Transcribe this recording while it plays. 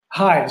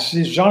Hi, this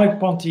is Jean-Luc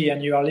Ponty,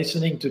 and you are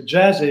listening to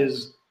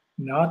JAZZIZ,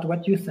 Not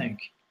What You Think.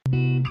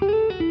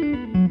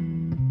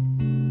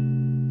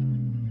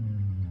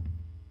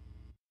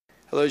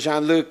 Hello,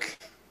 Jean-Luc.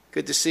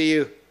 Good to see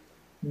you.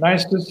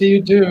 Nice to see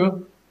you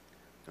too.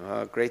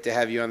 Great to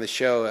have you on the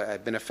show.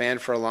 I've been a fan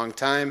for a long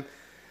time.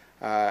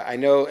 I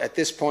know at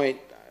this point,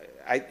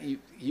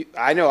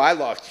 I know I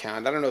lost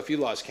count. I don't know if you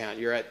lost count.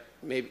 You're at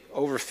maybe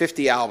over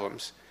 50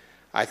 albums.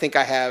 I think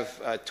I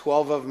have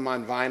 12 of them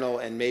on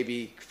vinyl and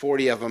maybe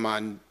 40 of them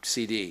on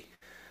CD.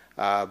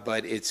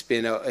 But it's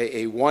been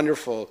a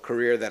wonderful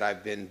career that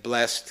I've been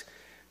blessed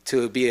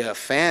to be a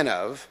fan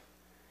of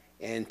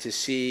and to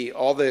see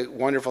all the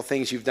wonderful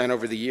things you've done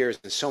over the years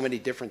and so many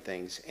different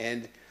things.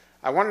 And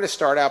I wanted to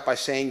start out by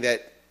saying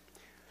that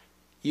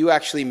you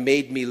actually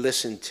made me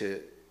listen to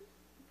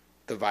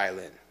the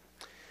violin.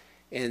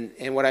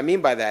 And what I mean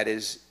by that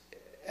is,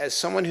 as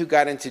someone who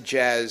got into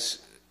jazz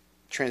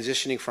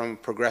transitioning from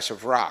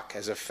progressive rock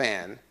as a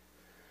fan,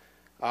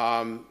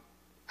 I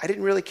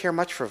didn't really care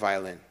much for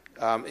violin.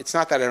 It's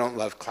not that I don't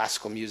love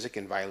classical music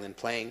and violin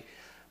playing,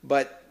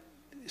 but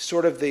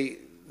sort of the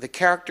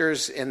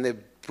characters and the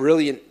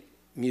brilliant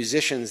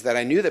musicians that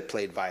I knew that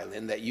played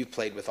violin, that you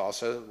played with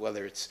also,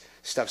 whether it's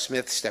Stuff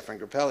Smith, Stefan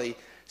Grappelli,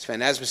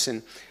 Sven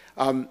Asmussen,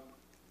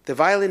 the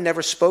violin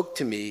never spoke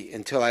to me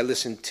until I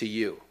listened to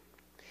you.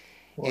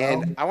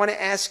 Well, and I want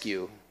to ask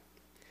you,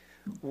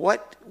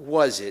 what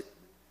was it,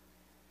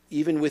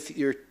 even with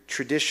your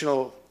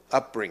traditional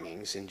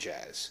upbringings in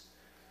jazz,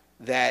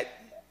 that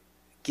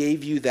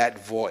gave you that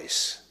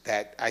voice?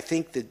 That I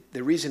think that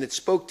the reason it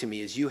spoke to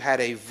me is you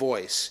had a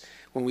voice.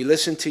 When we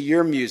listened to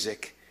your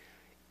music,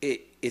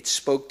 it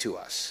spoke to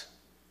us.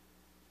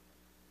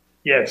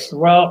 Yes,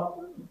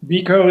 well,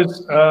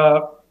 because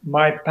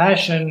my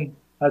passion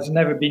has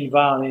never been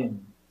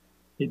violin.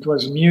 It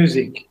was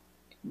music,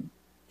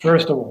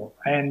 first of all.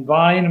 And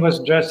violin was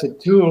just a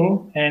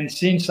tool. And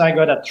since I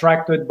got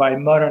attracted by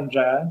modern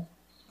jazz,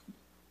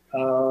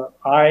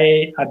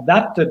 I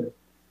adapted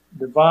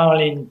the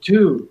violin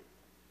to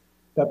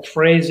that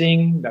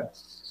phrasing, that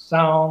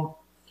sound.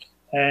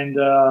 And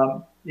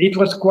it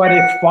was quite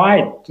a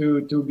fight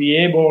to be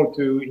able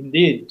to,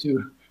 indeed,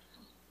 to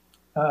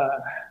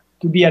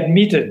be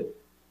admitted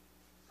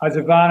as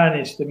a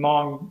violinist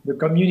among the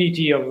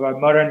community of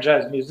modern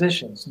jazz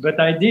musicians. But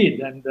I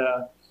did,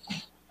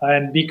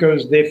 and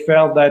because they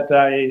felt that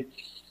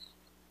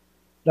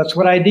that's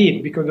what I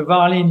did, because the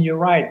violin, you're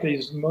right,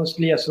 is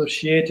mostly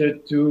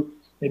associated to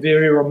a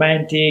very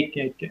romantic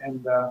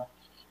and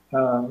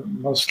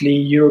mostly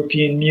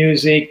European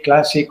music,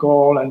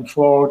 classical and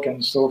folk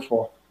and so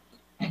forth.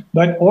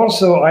 But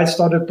also I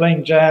started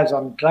playing jazz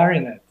on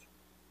clarinet,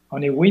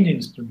 on a wind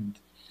instrument.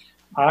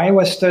 I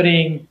was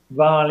studying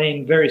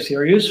violin very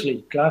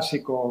seriously,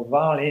 classical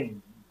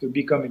violin, to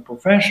become a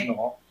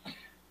professional.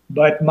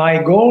 But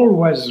my goal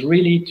was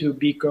really to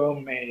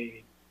become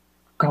a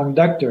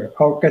conductor,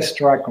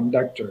 orchestra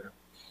conductor,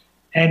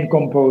 and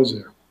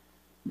composer.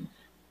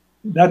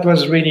 That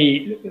was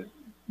really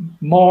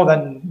more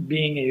than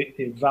being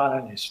a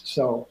violinist.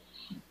 So,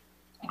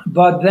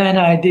 but then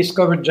I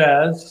discovered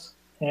jazz,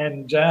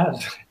 and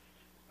jazz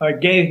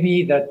gave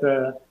me that,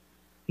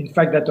 in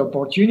fact, that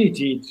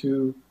opportunity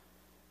to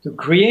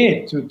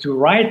create, to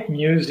write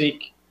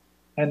music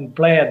and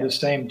play at the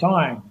same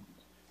time.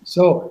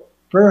 So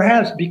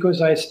perhaps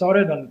because I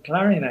started on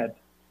clarinet,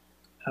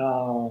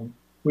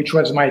 which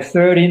was my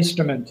third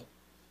instrument,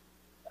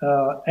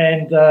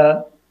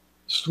 and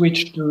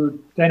switched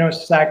to tenor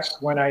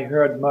sax when I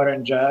heard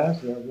modern jazz.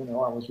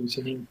 I was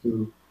listening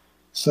to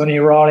Sonny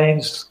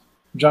Rollins,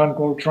 John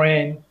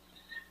Coltrane,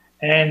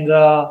 and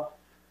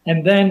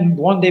then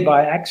one day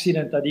by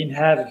accident I didn't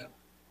have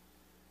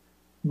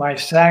my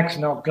sax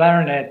nor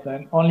clarinet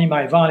and only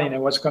my violin. I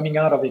was coming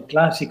out of a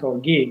classical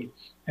gig,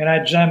 and I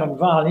jammed on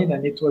violin,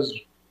 and it was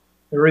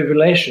a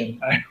revelation.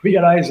 I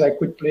realized I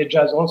could play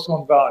jazz also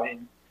on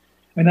violin,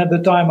 and at the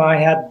time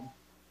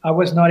I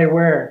was not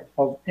aware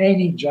of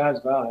any jazz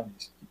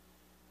violinist.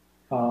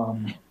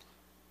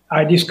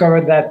 I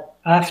discovered that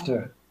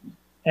after,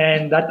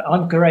 and that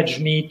encouraged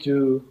me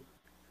to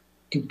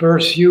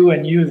pursue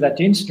and use that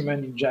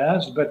instrument in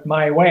jazz, but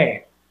my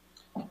way.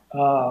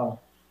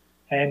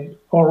 And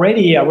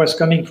already I was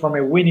coming from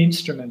a wind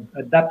instrument,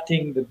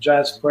 adapting the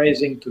jazz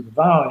phrasing to the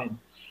violin.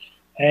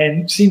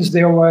 And since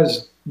there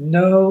was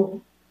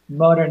no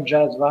modern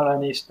jazz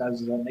violinist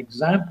as an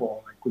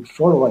example I could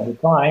follow at the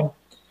time,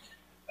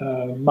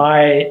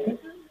 my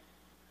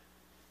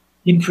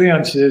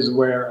influences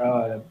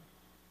were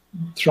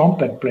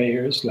trumpet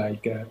players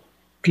like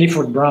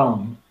Clifford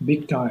Brown,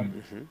 big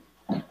time,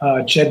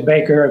 Chet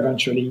Baker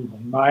eventually,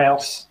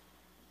 Miles,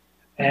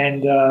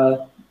 and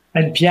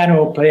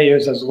piano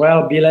players as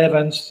well, Bill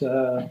Evans,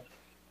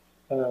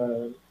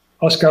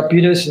 Oscar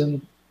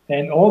Peterson,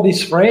 and all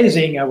this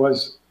phrasing I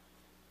was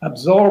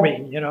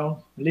absorbing,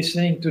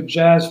 listening to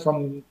jazz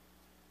from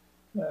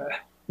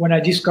when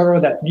I discovered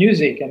that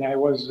music, and I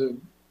was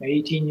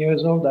 18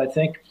 years old, I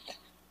think.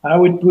 I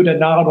would put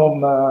an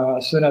album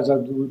as soon as I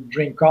would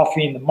drink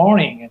coffee in the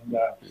morning, and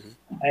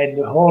and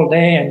the whole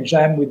day and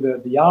jam with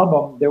the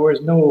album. There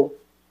was no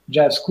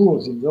jazz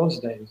schools in those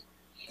days.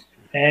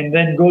 And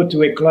then go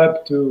to a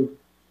club to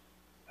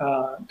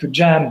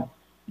jam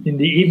in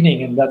the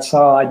evening, and that's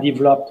how I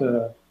developed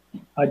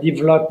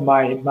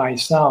my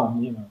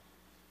sound, you know.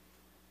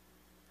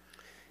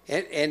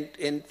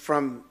 And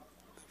from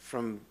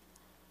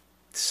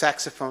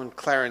saxophone,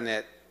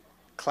 clarinet,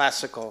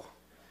 classical,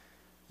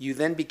 you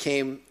then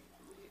became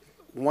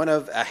one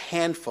of a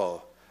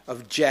handful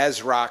of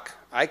jazz rock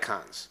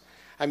icons.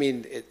 I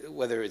mean,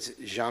 whether it's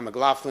John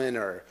McLaughlin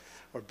or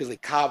Billy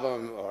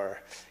Cobham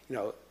or, you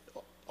know,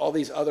 all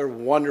these other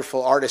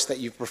wonderful artists that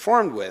you've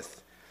performed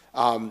with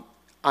on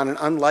an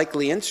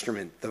unlikely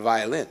instrument, the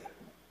violin.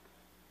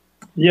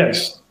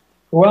 Yes.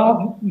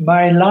 Well,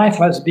 my life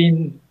has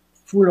been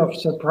full of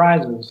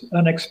surprises,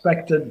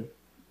 unexpected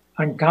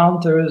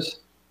encounters,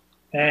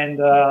 and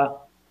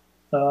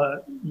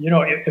you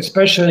know,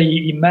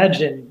 especially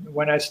imagine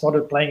when I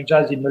started playing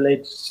jazz in the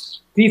late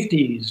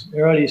 50s,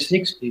 early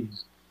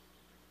 60s.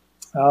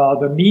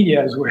 The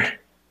medias were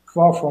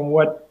far from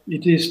what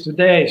it is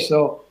today.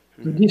 So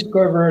to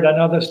discover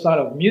another style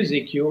of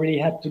music, you really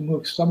had to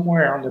move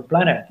somewhere on the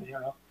planet, you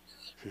know.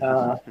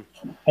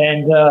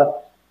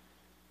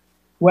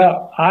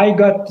 Well, I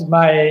got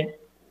my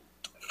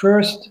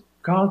first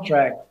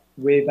contract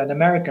with an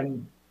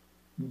American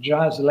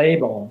jazz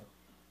label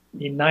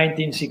in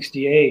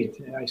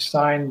 1968. I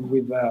signed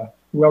with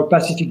World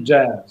Pacific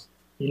Jazz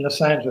in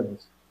Los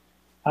Angeles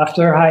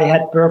after I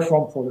had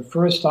performed for the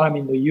first time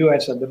in the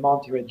US at the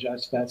Monterey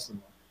Jazz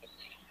Festival.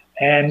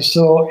 And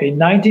so in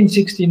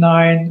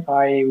 1969,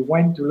 I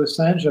went to Los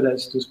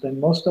Angeles to spend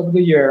most of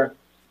the year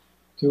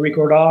to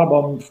record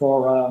album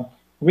for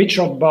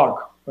Richard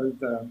Bach, was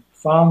the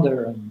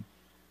founder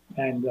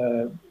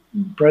and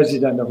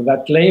president of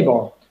that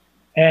label.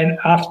 And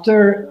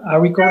after I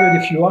recorded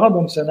a few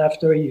albums, and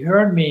after he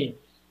heard me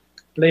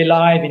play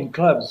live in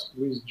clubs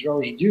with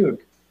George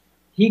Duke,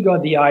 he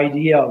got the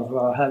idea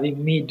of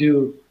having me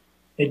do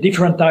a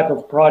different type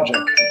of project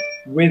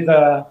with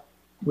the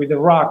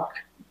rock,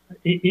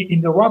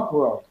 in the rock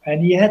world.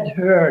 And he had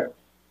heard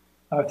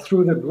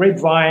through the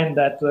grapevine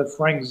that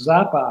Frank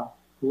Zappa,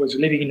 who was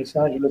living in Los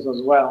Angeles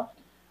as well,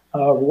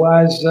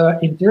 was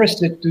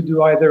interested to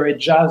do either a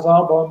jazz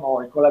album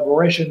or a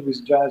collaboration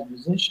with jazz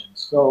musicians.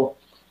 So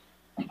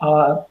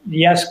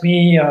he asked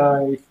me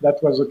if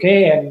that was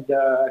okay, and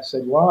I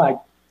said,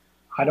 well,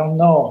 I don't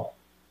know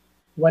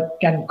what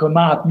can come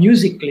out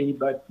musically,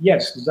 but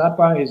yes,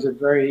 Zappa is a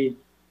very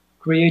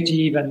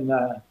creative and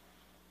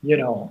you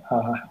know,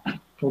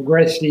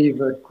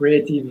 progressive,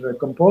 creative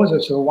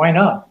composer, so why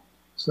not?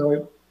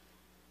 So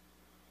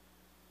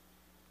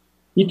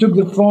he took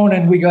the phone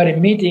and we got a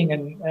meeting,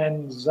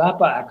 and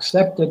Zappa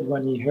accepted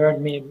when he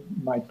heard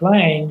my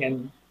playing,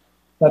 and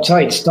that's how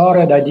it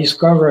started. I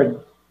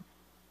discovered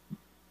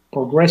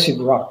progressive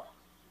rock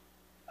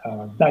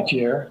that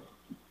year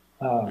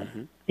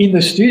in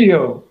the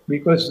studio,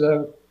 because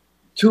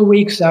 2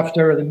 weeks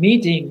after the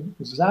meeting,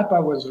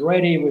 Zappa was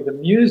ready with the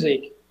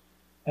music,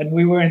 and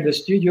we were in the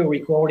studio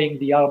recording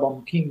the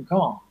album King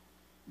Kong.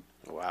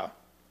 Wow.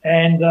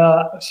 And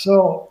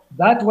so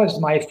that was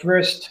my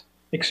first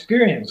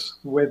experience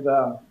with,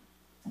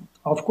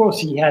 of course,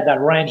 he had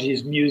arranged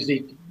his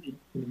music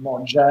in a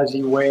more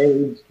jazzy way,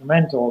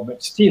 instrumental,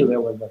 but still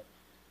there were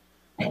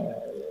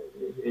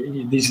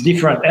these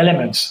different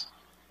elements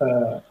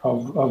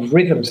of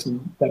rhythms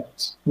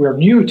that were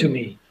new to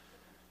me.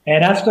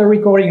 And after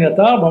recording that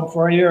album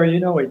for a year, you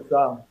know,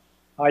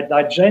 I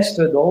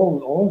digested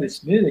all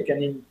this music,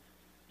 and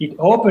it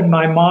opened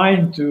my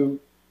mind to,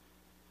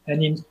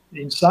 and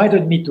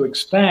incited me to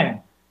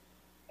expand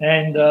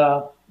and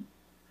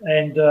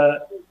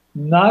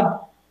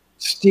not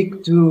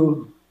stick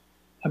to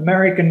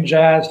American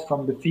jazz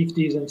from the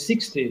 50s and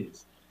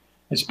 60s,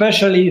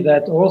 especially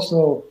that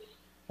also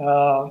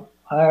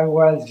I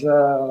was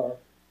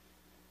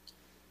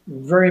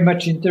very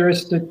much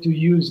interested to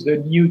use the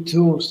new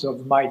tools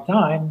of my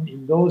time.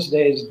 In those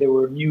days, there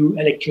were new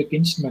electric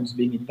instruments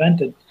being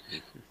invented.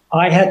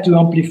 I had to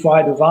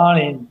amplify the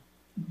violin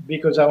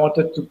because I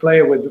wanted to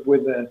play with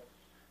a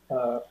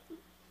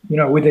you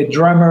know, with a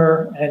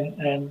drummer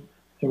and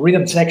a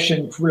rhythm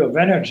section full of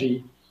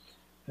energy,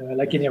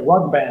 like in a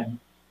rock band.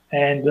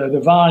 And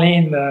the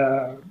violin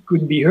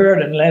couldn't be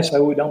heard unless I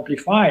would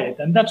amplify it.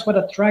 And that's what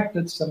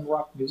attracted some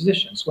rock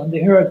musicians. When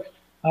they heard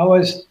I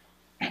was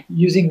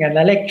using an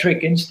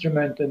electric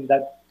instrument and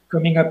that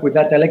coming up with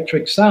that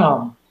electric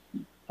sound,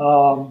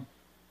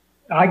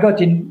 I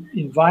got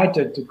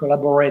invited to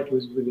collaborate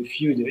with a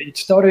few. It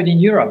started in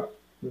Europe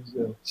with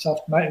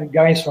the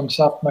guys from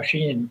Soft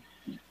Machine,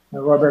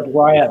 Robert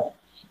Wyatt.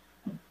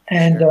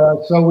 And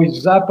so with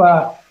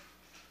Zappa,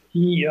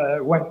 he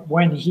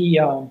when he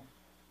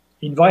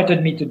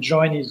invited me to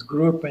join his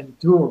group and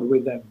toured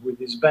with them, with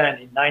his band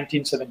in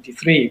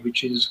 1973,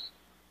 which is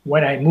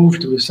when I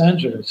moved to Los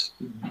Angeles,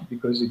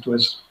 because it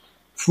was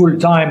full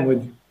time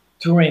with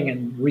touring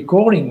and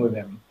recording with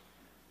them.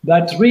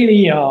 That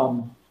really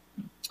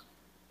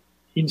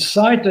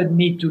incited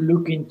me to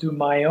look into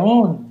my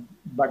own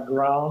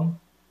background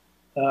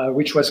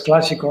which was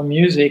classical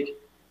music,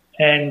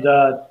 and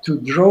to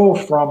draw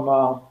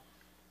from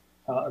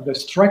the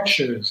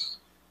structures.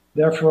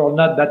 Therefore,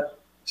 not that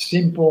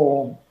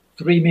simple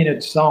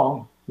 3-minute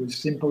song with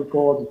simple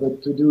chords,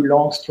 but to do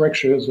long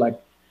structures like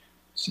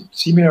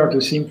similar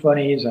to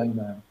symphonies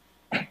and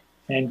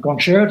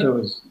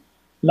concertos,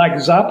 like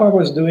Zappa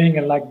was doing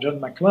and like John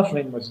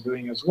McLaughlin was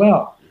doing as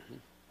well.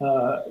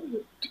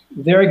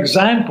 Their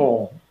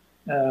example,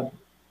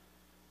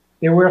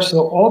 they were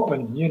so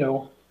open, you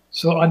know,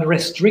 so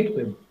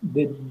unrestricted.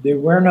 They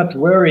were not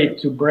worried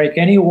to break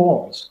any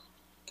walls.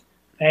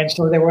 And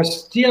so there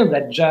was still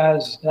that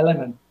jazz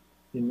element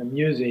in the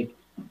music,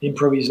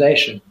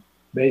 improvisation,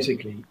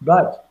 basically.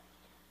 But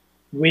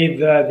with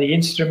the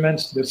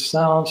instruments, the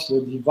sounds,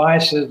 the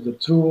devices, the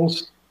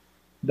tools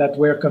that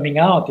were coming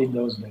out in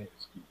those days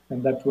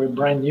and that were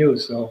brand new.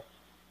 So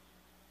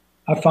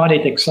I found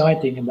it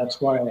exciting, and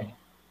that's why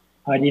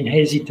I didn't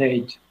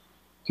hesitate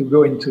to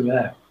go into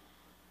that.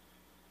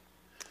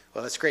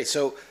 Well, that's great.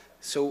 So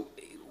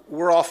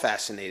we're all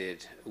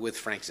fascinated with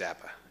Frank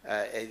Zappa.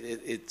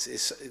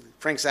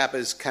 Frank Zappa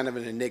is kind of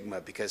an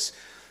enigma because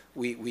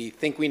we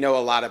think we know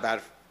a lot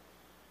about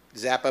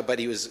Zappa, but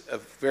he was a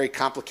very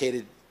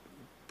complicated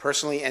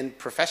personally and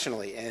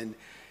professionally. And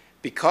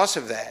because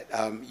of that,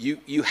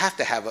 you have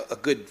to have a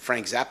good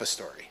Frank Zappa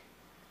story.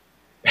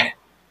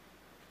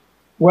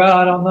 Well,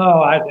 I don't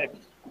know.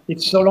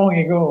 It's so long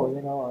ago,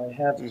 you know, I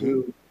have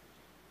to,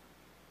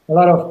 a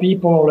lot of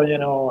people, you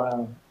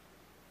know,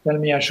 tell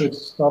me I should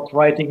start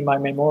writing my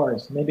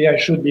memoirs. Maybe I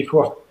should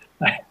before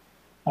I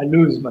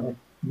lose my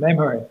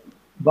memory.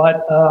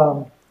 But,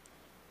 well,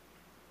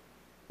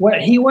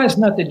 he was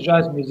not a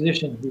jazz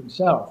musician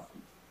himself.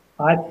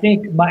 I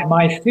think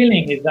my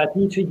feeling is that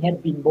if he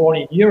had been born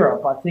in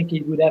Europe, I think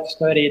he would have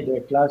studied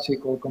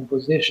classical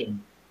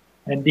composition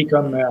and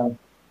become a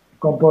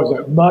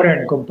composer,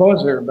 modern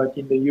composer, but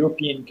in the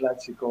European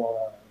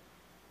classical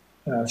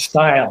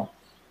style.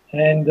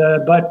 And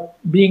but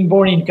being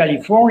born in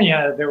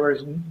California, there were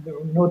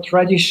no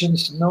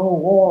traditions, no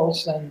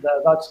walls, and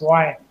that's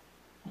why it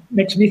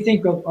makes me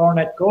think of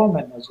Ornette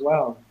Coleman as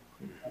well.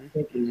 I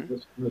think he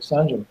was from Los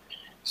Angeles.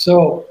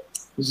 So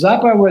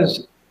Zappa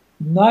was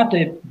not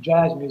a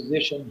jazz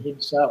musician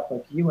himself,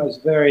 but he was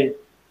very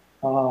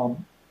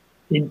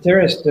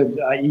interested.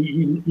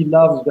 He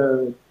loved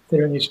the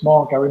Thelonious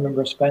Monk. I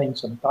remember spending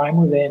some time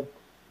with him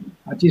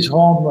at his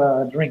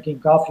home, drinking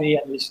coffee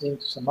and listening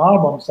to some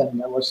albums,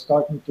 and I was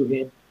talking to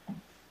him.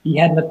 He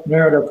had not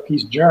heard of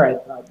Keith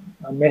Jarrett.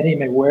 I made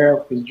him aware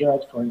of Keith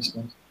Jarrett, for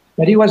instance.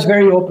 But he was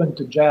very open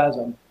to jazz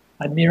and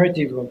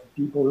admirative of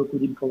people who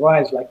could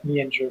improvise like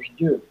me and George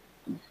Duke.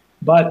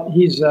 But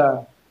his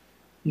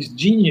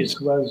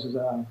genius was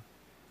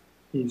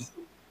in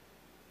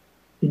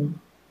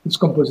his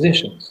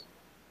compositions.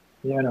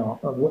 You know,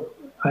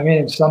 I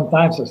mean,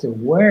 sometimes I say,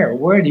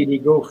 where did he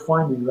go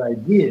find his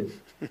ideas?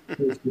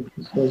 It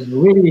was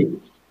really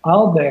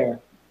out there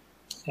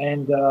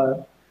and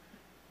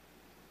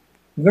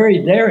very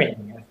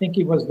daring. I think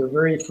he was the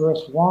very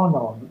first one,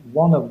 or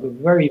one of the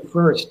very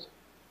first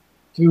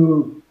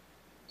to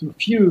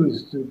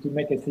fuse, to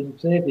make a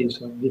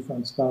synthesis of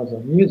different styles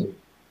of music,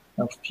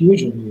 of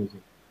fusion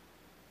music.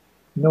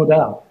 No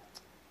doubt.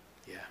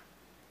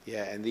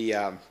 Yeah, and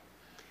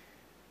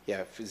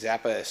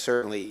Zappa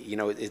certainly. You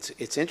know,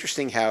 it's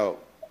interesting how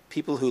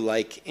people who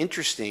like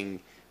interesting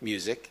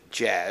music,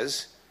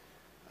 jazz,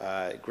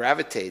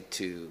 gravitate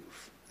to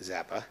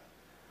Zappa.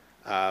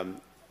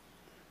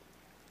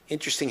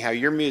 Interesting how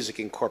your music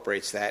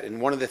incorporates that.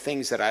 And one of the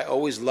things that I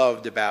always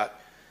loved about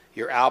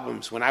your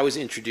albums, when I was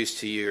introduced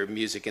to your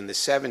music in the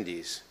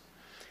 70s,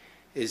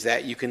 is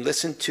that you can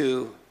listen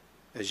to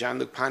a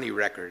Jean-Luc Ponty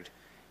record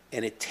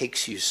and it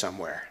takes you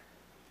somewhere.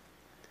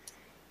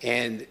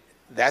 And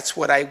that's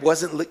what I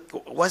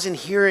wasn't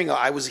hearing.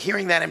 I was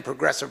hearing that in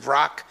progressive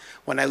rock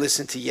when I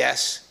listened to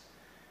Yes,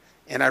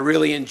 and I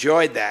really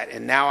enjoyed that.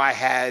 And now I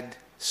had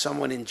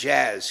someone in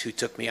jazz who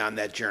took me on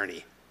that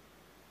journey.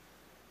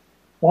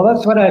 Well,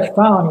 that's what I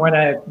found when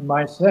I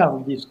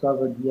myself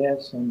discovered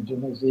Yes and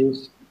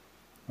JAZZIZ.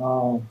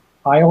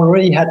 I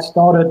already had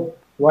started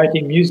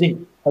writing music,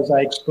 as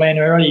I explained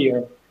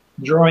earlier,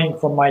 drawing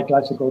from my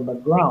classical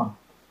background.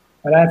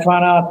 And I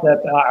found out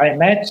that I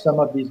met some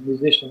of these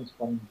musicians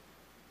from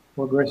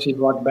progressive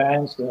rock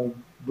bands,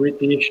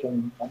 British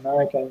and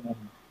American.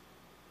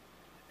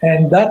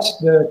 And that's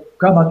the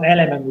common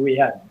element we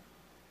had,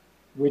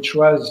 which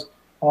was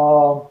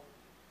the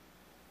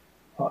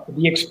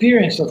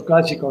experience of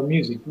classical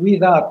music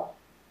without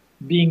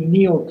being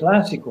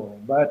neoclassical,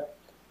 but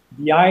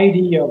the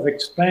idea of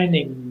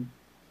expanding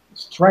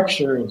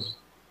structures.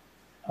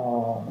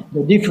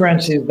 The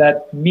difference is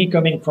that me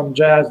coming from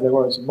jazz, there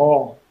was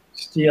more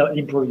still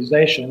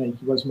improvisation,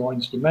 it was more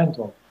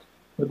instrumental.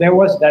 But there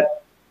was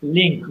that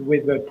link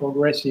with the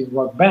progressive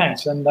rock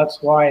bands, and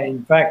that's why,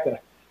 in fact,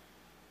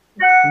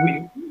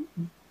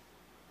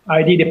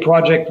 I did a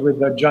project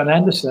with John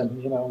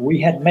Anderson. You know,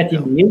 we had met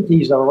in the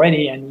 80s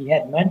already, and he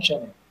had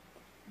mentioned it.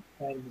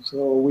 And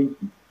so we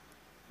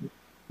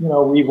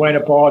went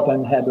apart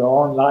and had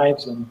our own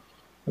lives.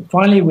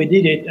 finally we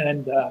did it,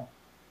 and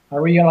I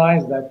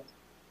realized that,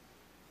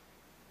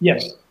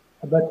 yes,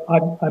 but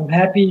I'm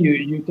happy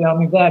you tell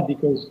me that,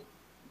 because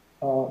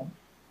uh,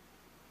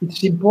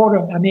 it's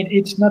important. I mean,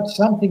 it's not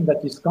something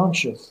that is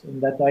conscious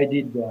and that I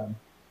did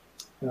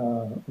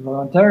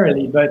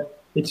voluntarily,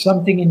 but it's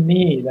something in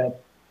me that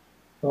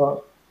uh,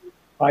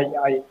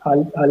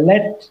 I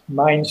let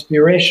my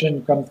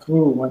inspiration come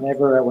through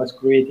whenever I was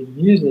creating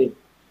music.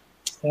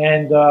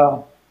 And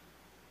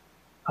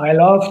I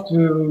love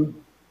to,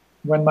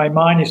 when my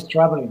mind is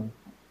traveling,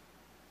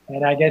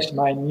 and I guess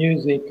my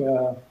music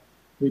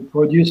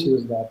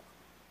reproduces that.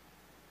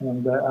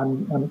 And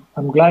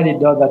I'm glad it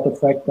does that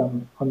effect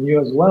on you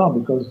as well,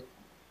 because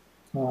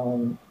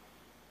um,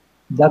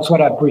 that's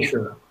what I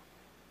prefer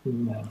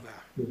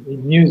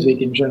in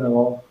music in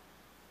general,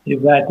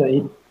 is that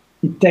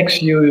it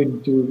takes you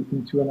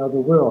into another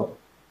world.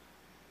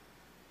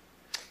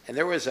 And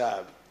there was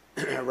a,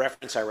 a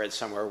reference I read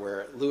somewhere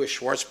where Louis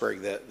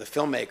Schwartzberg, the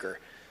filmmaker,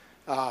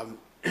 um,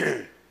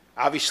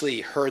 obviously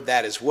heard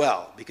that as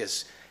well,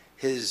 because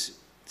his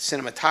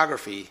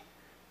cinematography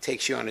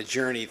takes you on a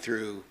journey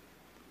through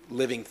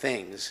living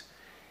things.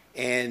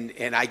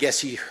 And I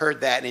guess he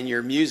heard that in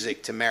your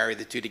music to marry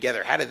the two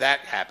together. How did that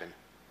happen?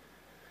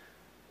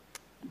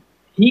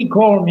 He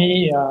called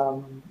me uh,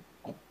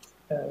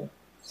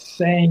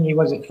 saying he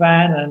was a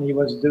fan and he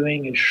was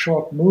doing a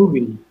short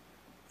movie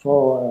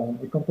for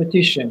a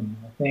competition,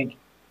 I think.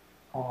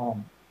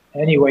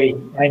 Anyway,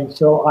 and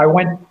so I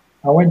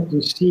went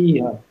to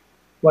see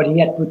what he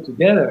had put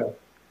together,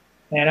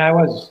 and I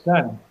was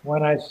stunned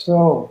when I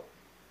saw.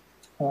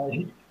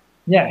 He,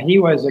 yeah, he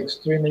was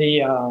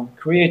extremely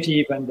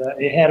creative and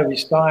ahead of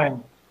his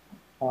time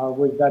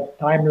with that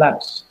time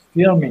lapse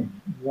filming,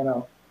 you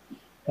know,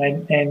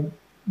 and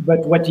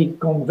but what he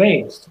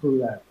conveys through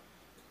that.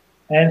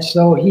 And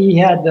so he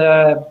had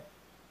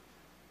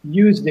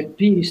used a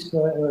piece,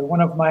 one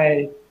of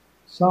my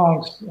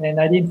songs, and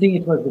I didn't think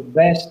it was the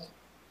best.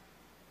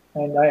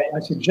 And I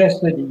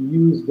suggested he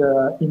use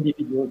the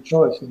individual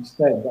choice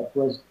instead. That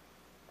was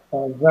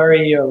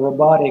very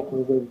robotic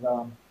with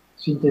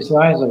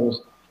synthesizers,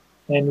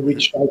 and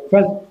which I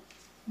felt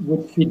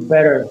would fit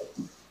better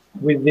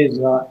with these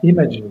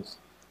images.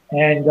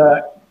 And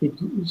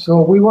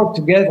so we worked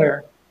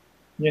together.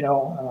 You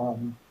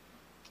know,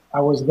 I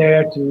was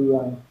there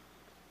to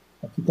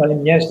tell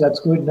him, yes, that's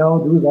good, no,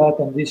 do that,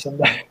 and this and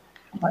that.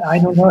 I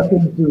know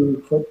nothing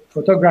to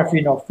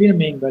photography nor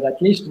filming, but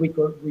at least we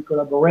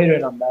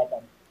collaborated on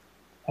that.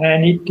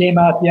 And it came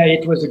out, yeah,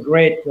 it was a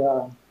great,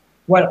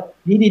 well,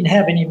 he didn't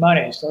have any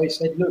money, so he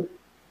said, look,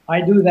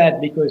 I do that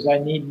because I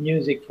need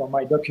music for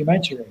my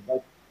documentary,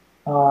 but,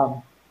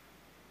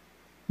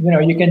 you know,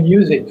 you can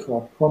use it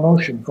for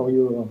promotion for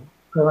your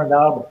current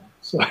album.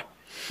 So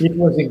it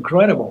was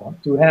incredible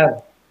to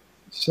have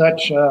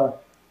such a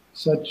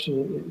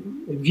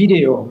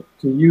video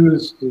to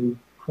use to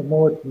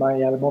promote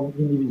my album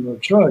Individual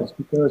Choice,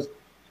 because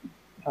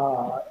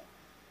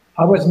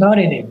I was not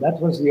in it. That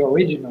was the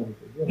original.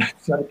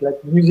 It's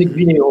like music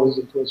videos.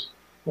 It was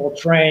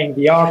portraying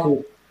the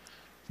artist,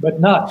 but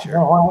not. Sure.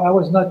 No, I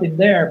was not in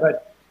there.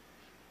 But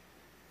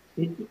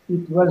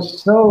it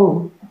was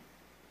so.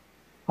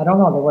 I don't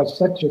know. There was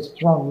such a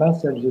strong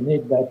message in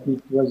it that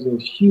it was a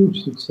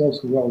huge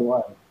success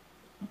worldwide,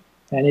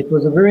 and it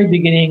was the very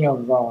beginning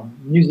of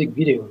music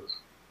videos.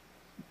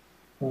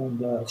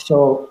 And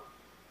so,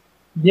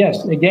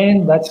 yes,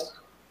 again, that's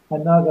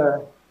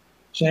another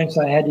chance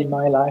I had in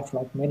my life,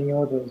 like many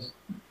others.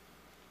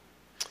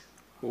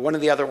 One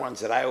of the other ones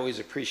that I always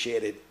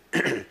appreciated,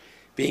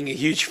 being a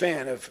huge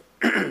fan of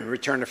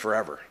Return to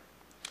Forever.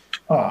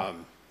 Oh.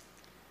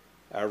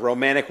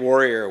 Romantic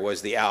Warrior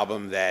was the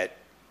album that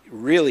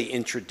really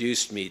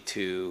introduced me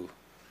to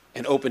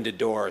and opened a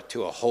door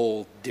to a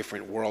whole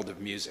different world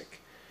of music.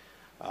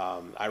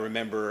 I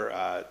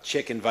remember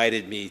Chick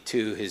invited me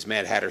to his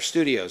Mad Hatter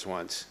Studios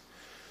once,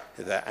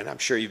 and I'm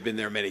sure you've been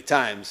there many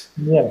times.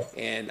 Yes.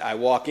 And I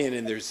walk in,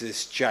 and there's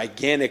this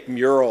gigantic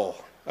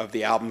mural of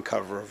the album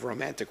cover of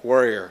Romantic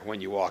Warrior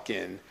when you walk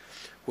in,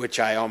 which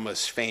I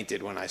almost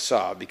fainted when I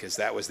saw, because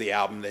that was the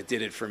album that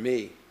did it for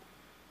me.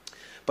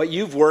 But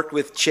you've worked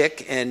with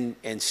Chick and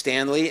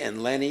Stanley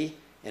and Lenny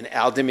and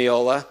Al Di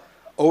Meola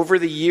over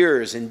the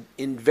years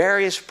in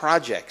various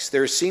projects.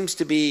 There seems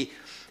to be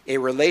a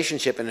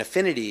relationship, an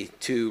affinity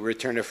to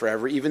Return to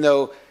Forever, even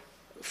though,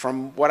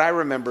 from what I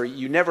remember,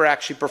 you never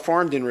actually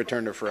performed in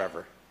Return to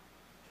Forever.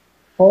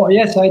 Oh,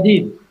 yes, I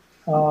did.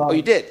 Oh,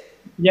 you did?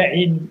 Yeah,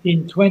 in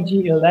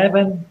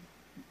 2011,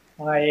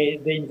 they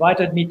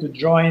invited me to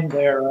join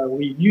their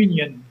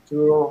reunion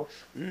tour.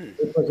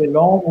 It was a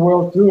long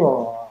world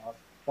tour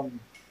from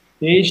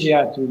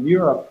Asia to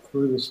Europe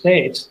through the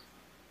States.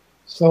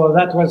 So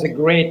that was a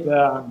great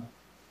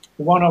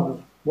one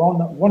of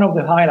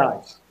the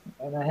highlights.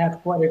 And I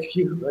have quite a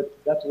few, but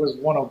that was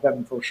one of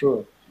them for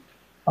sure.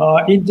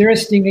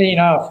 Interestingly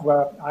enough,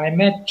 I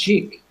met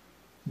Chick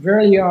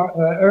very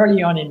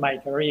early on in my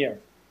career.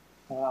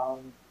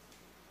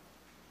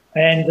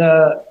 And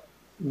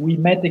we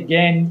met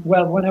again,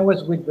 well, when I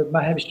was with the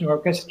Mahavishnu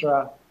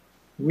Orchestra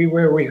we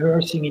were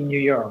rehearsing in New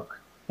York,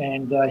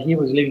 and he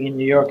was living in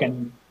New York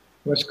and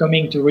was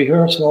coming to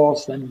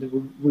rehearsals,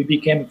 and we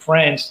became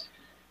friends.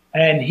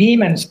 And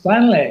him and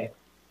Stanley,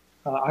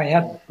 I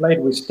had played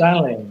with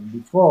Stanley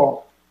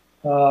before,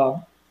 uh,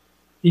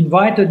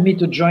 invited me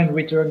to join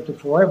Return to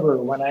Forever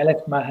when I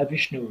left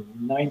Mahavishnu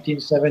in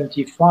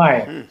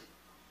 1975.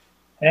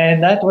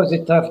 And that was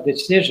a tough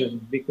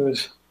decision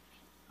because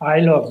I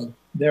loved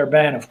their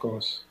band, of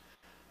course.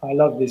 I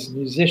loved this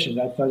musician.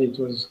 I thought it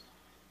was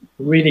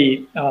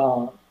really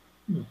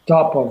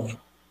top of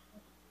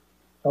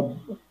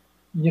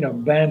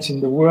bands in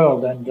the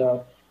world. And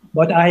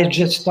but I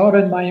just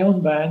started my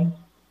own band,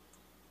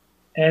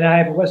 and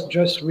I was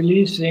just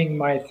releasing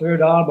my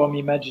third album,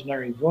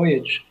 Imaginary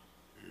Voyage,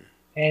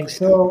 and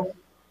so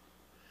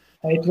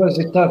it was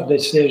a tough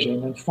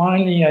decision. And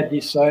finally, I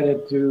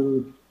decided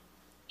to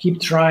keep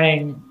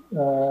trying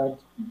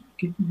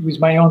with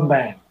my own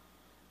band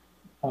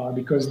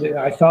because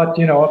I thought,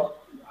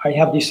 I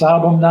have this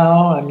album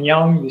now. I'm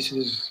young. This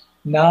is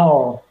now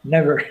or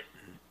never.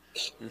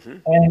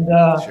 And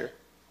Sure.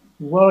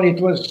 well, it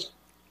was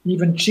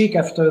even Chick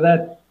after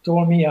that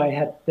told me I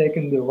had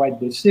taken the right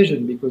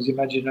decision because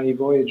Imaginary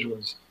Voyage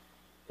was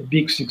a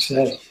big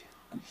success.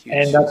 Huge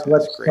And that's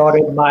what success. Great.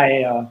 started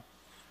my,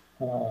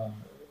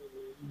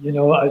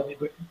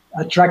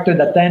 attracted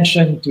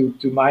attention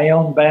to my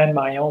own band,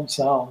 my own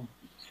sound.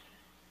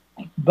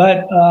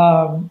 But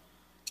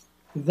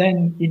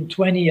then in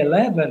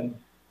 2011,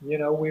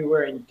 we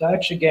were in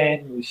touch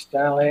again with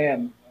Stanley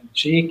and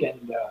Chick,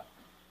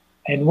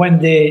 and when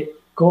they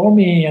called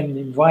me and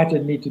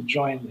invited me to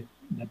join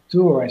the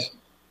tour,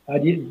 I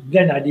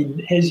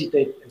didn't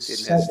hesitate.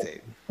 Didn't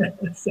hesitate.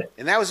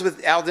 And that was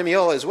with Al Di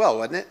Meola as well,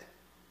 wasn't it?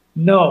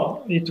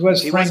 No, it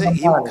was Frank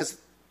Zappa.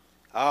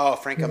 Oh,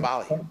 Frank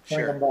Gambale,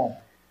 sure. Gambale.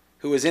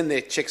 Who was in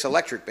the Chicks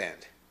Electric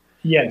Band.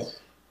 Yes.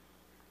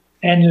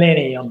 And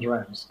Lenny on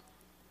drums.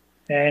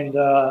 And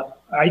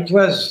I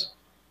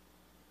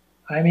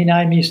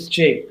missed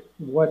Chick.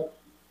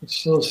 It's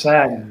so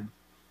sad.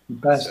 He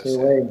passed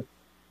away.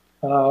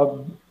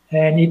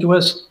 And it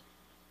was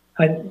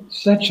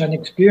such an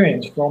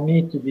experience for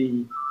me to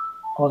be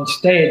on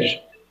stage.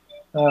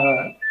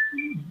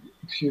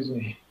 Excuse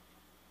me.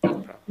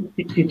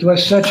 It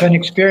was such an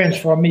experience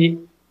for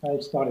me. I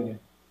started it.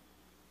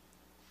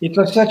 It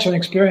was such an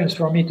experience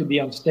for me to be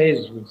on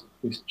stage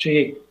with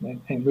Chick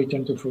and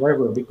Return to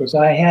Forever because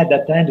I had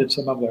attended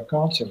some of their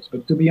concerts,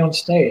 but to be on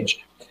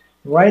stage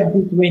right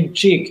between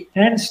Chick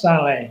and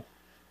Stanley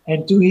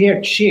and to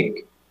hear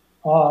Chick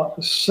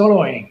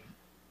soloing,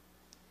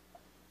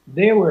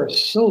 they were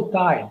so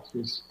tight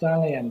with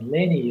Stanley and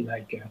Lenny,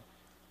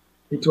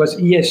 it was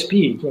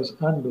ESP, it was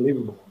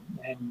unbelievable.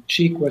 And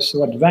Chick was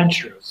so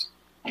adventurous.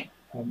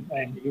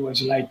 And it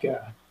was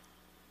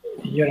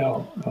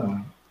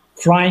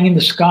flying in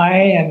the sky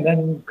and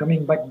then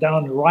coming back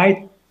down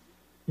right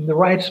in the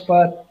right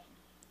spot.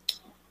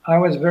 I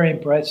was very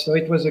impressed. So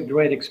it was a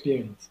great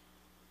experience.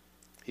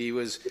 He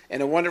was,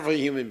 and a wonderful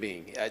human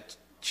being.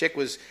 Chick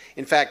was,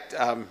 in fact,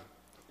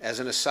 as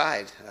an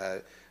aside,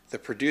 the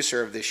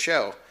producer of this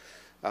show,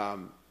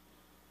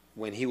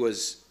 when he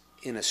was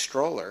in a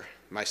stroller,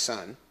 my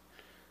son,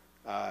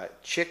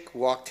 Chick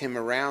walked him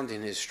around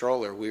in his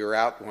stroller. We were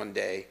out one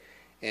day,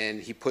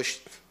 and he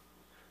pushed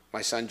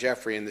my son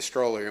Jeffrey in the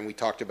stroller, and we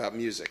talked about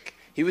music.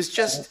 He was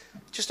just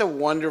a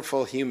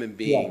wonderful human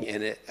being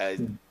and a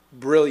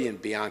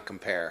brilliant, beyond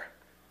compare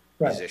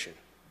musician.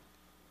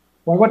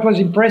 Well, what was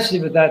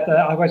impressive is that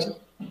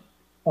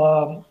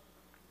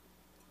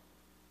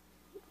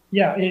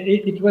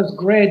it was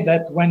great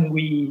that when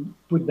we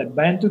put the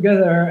band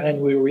together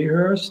and we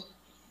rehearsed,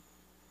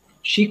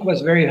 Chick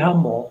was very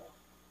humble,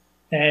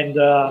 and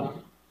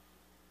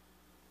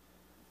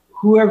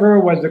whoever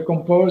was the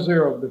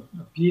composer of the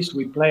piece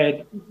we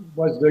played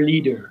was the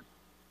leader,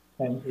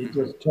 and it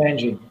was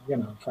changing.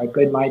 If I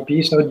played my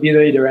piece, I would be the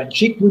leader, and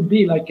Chick would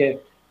be like a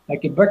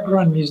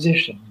background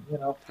musician.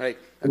 Right.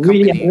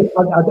 Really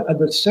at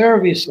the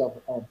service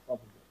of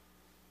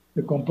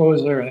the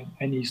composer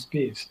and his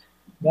piece.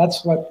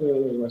 That's what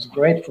was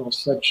great for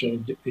such a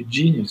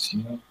genius.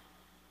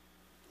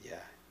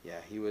 Yeah,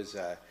 he was.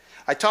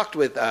 I talked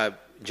with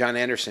John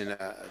Anderson,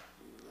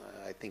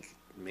 I think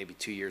maybe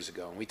 2 years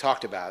ago, and we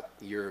talked about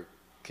your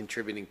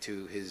contributing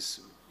to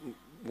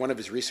one of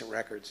his recent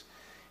records,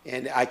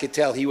 and I could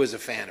tell he was a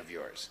fan of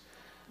yours,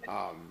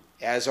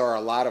 as are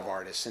a lot of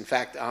artists. In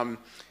fact,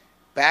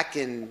 back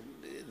in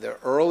the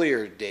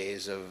earlier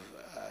days of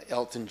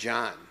Elton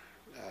John,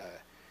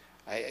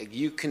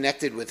 you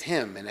connected with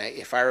him, and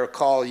if I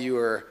recall, you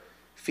were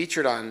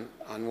featured on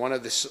one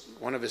of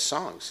his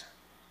songs.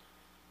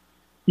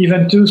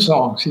 Even 2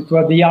 songs. It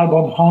was the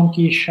album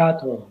Honky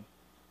Chateau,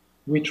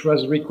 which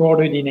was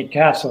recorded in a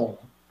castle,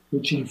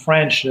 which in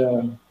French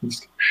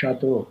is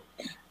Chateau.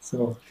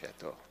 So,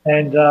 Chateau.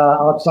 And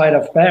outside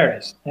of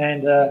Paris.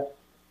 And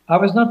I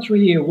was not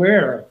really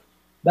aware.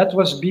 That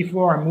was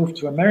before I moved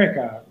to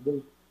America,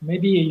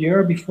 maybe a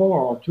year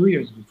before or 2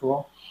 years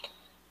before.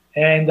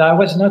 And I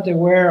was not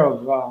aware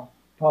of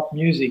pop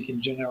music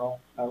in general.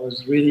 I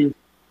was really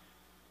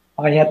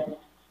I had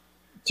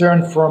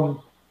turned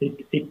from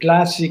a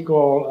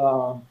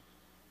classical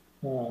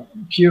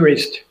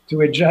purist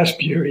to a jazz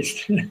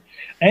purist.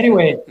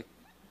 Anyway,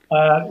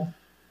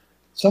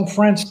 some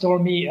friends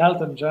told me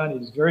Elton John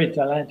is very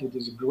talented,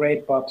 he's a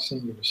great pop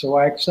singer. So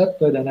I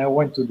accepted and I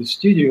went to the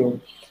studio,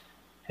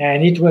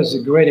 and it was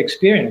a great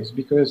experience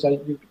because I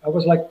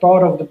was like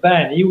part of the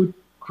band. He would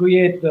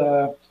create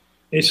a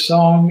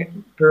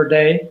song per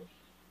day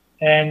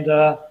and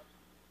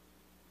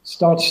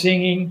start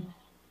singing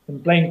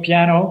and playing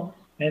piano,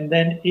 and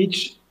then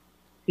each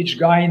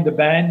guy in the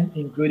band,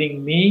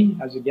 including me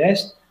as a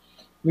guest,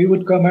 we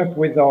would come up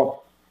with our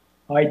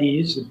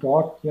ideas, the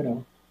part,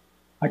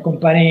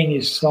 accompanying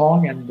his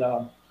song,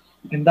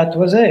 and that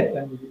was it.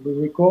 And we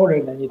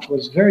recorded, and it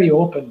was very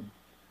open.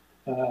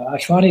 I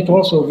found it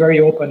also very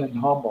open and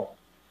humble.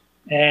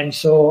 And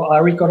so I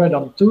recorded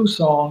on 2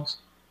 songs,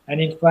 and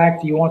in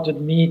fact, he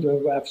wanted me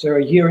to, after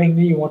hearing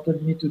me, he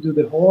wanted me to do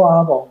the whole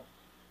album.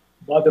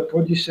 But the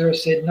producer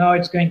said, no,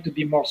 it's going to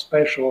be more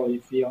special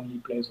if he only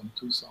plays on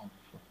 2 songs.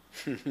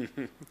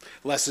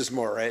 Less is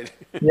more, right?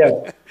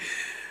 Yeah.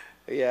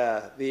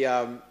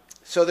 Yeah.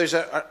 So there's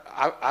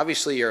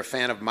obviously you're a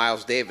fan of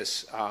Miles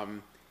Davis.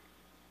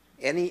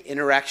 Any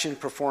interaction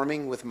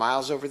performing with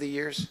Miles over the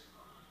years?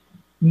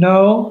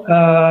 No.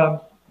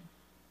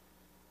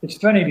 It's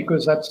funny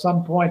because at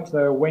some point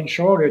Wayne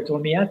Shorter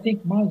told me, I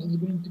think Miles is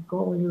going to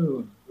call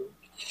you.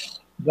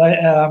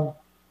 But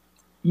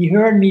he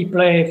heard me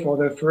play for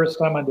the first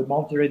time at the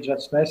Monterey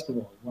Jazz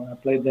Festival when I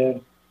played there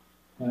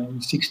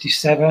in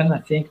 67, I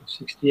think,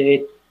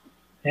 68.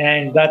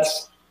 And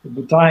that's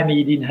the time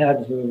he didn't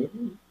have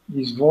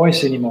his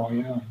voice anymore,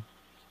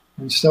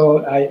 And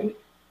so I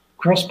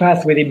crossed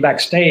paths with him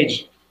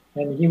backstage,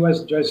 and he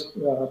was just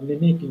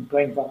mimicking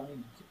playing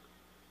violin.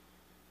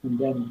 And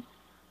then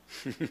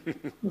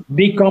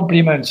big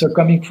compliment. So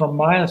coming from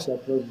Miles,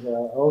 that was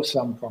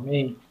awesome for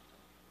me.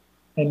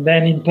 And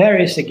then in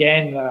Paris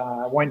again,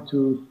 I went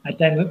to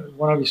attend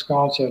one of his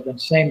concerts,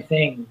 and same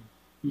thing.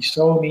 He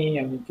saw me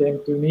and he came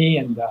to me,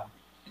 and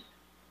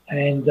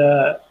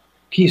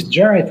Keith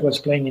Jarrett was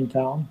playing in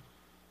town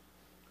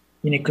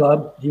in a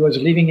club. He was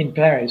living in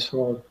Paris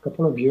for a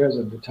couple of years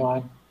at the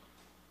time.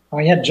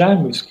 I had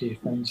jammed with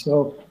Keith, and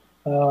so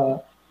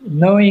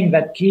knowing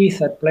that Keith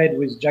had played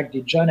with Jack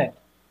DeJohnette,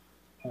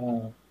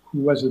 who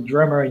was a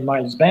drummer in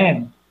Miles'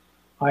 band,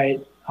 I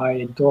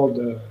told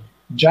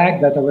Jack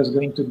that I was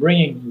going to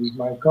bring him with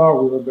my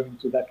car. We were going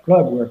to that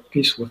club where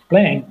Keith was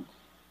playing,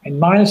 and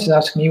Miles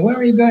asked me, "Where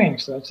are you going?"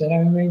 So I said,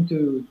 I'll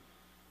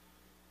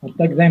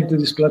take them to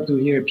this club to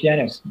hear a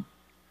pianist.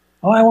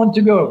 Oh, I want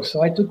to go.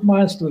 So I took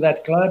Miles to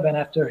that club, and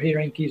after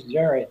hearing Keith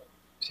Jarrett,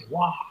 I said,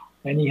 wow.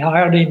 And he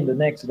hired him the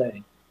next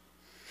day.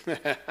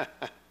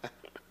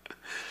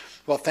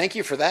 Well, thank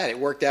you for that. It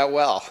worked out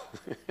well.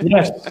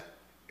 Yes.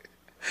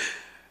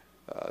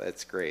 Oh,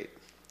 that's great.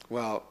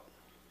 Well,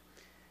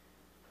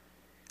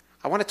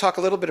 I want to talk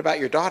a little bit about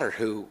your daughter,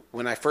 who,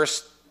 when I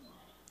first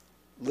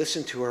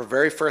listened to her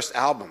very first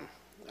album,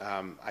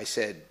 I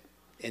said,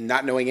 and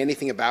not knowing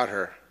anything about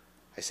her,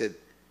 I said,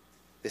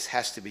 this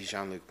has to be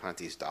Jean-Luc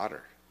Ponty's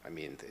daughter. I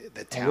mean,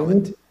 the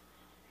talent.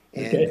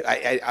 And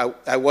okay.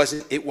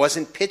 It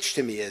wasn't pitched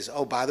to me as,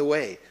 oh, by the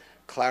way,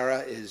 Clara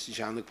is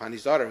Jean-Luc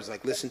Ponty's daughter. I was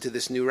like, listen to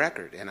this new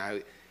record. And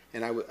I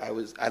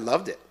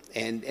loved it.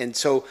 And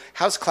so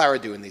how's Clara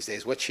doing these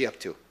days? What's she up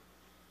to?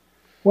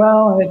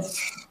 Well,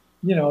 it's,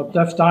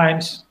 tough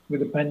times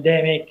with the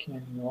pandemic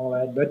and all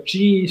that, but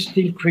she is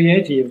still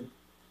creative.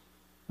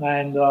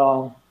 And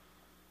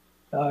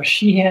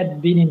she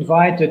had been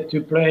invited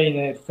to play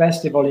in a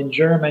festival in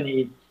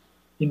Germany,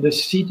 in the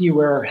city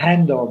where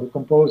Handel, the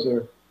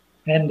composer,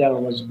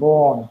 Handel was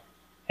born.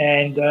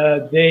 And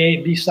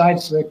they,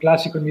 besides the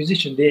classical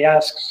musician, they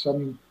asked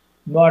some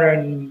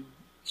modern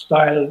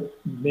style,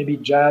 maybe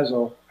jazz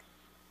or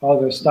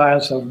other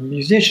styles of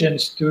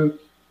musicians to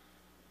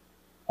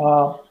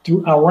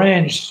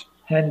arrange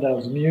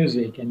Handel's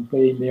music and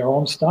play in their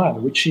own style,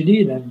 which she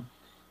did.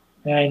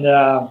 And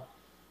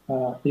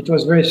it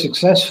was very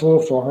successful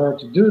for her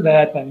to do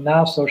that. And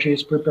now, so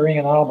she's preparing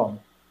an album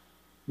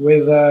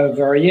with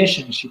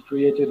variations she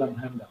created on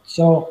Handel.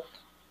 So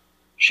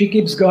she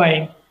keeps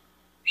going.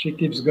 She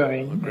keeps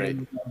going. Oh, great.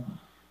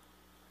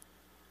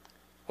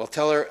 Well,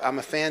 tell her I'm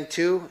a fan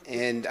too,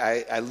 and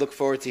I look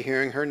forward to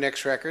hearing her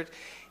next record.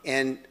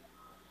 And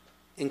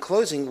in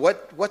closing,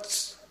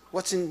 what's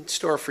in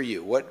store for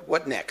you?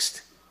 What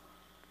next?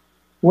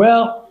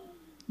 Well,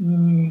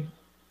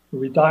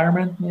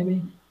 retirement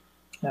maybe.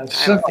 I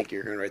don't think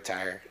you're going to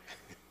retire.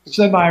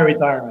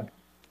 Semi-retirement.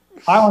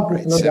 I want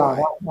to slow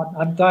down.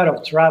 I'm tired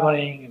of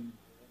traveling, and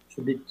it's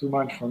a bit too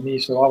much for me.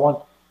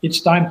 So it's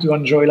time to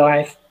enjoy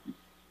life.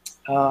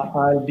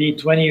 I'll be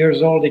 20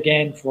 years old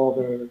again for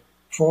the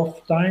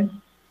 4th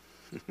time.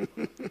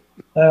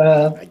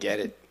 I get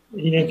it.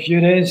 In a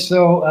few days.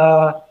 So,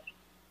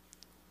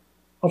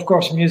 of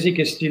course, music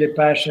is still a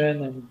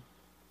passion, and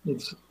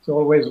it's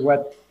always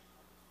what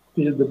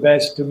feels the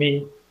best to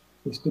me,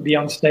 is to be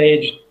on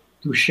stage,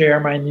 to share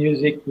my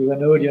music with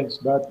an audience.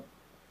 But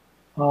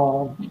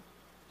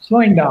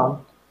slowing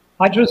down.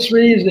 I just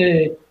released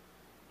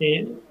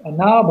an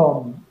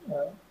album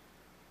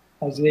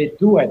as a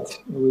duet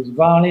with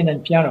violin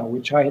and piano,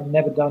 which I had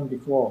never done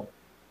before.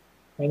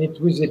 And it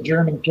was a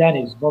German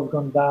pianist,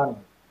 Wolfgang Dahn,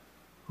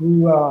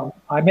 who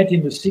I met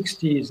in the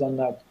 60s and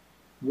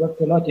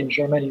worked a lot in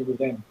Germany with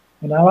him.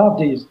 And I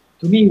loved this.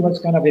 To me, it was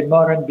kind of a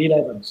modern Bill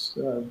Evans,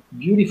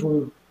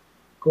 beautiful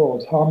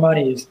chords,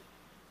 harmonies,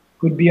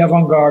 could be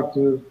avant-garde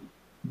to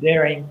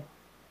daring.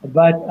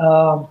 But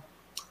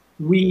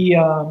we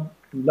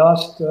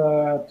lost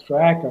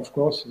track, of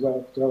course,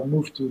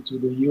 moved to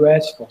the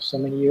US for so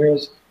many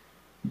years.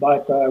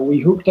 But we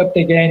hooked up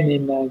again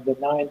in the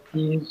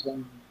 90s,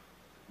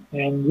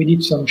 and we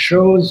did some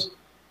shows.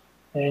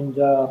 And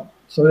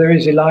so there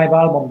is a live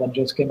album that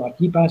just came out.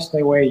 He passed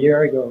away a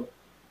year ago,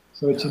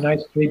 so it's a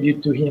nice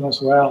tribute to him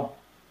as well.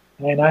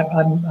 And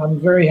I'm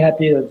very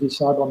happy that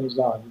this album is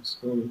out.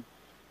 So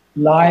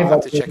live I'll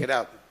have to check it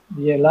out.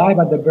 Yeah, live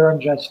at the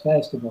Bern Jazz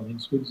Festival in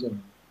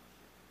Switzerland.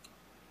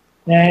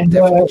 And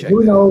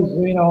who knows?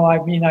 You know,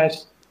 I mean, I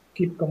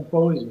keep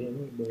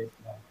composing, but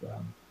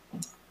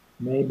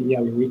maybe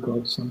I'll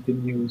record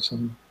something new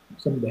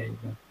someday.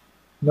 But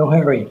no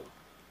hurry.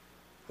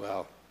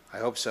 Well, I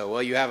hope so.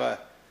 Well, you have a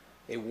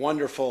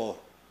wonderful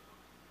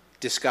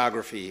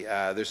discography.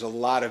 There's a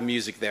lot of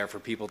music there for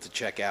people to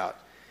check out.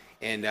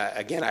 And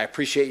again, I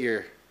appreciate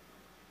your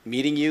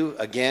meeting you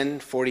again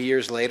 40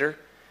 years later,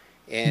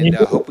 and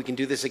hope we can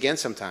do this again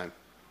sometime.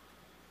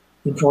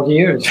 In 40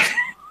 years.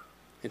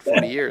 In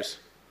 40 years.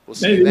 We'll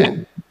see you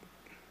then.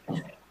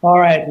 All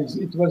right.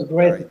 It was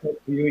great to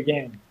talk to you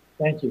again.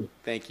 Thank you.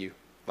 Thank you.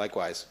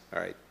 Likewise. All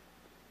right.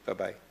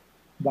 Bye-bye.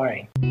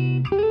 Bye.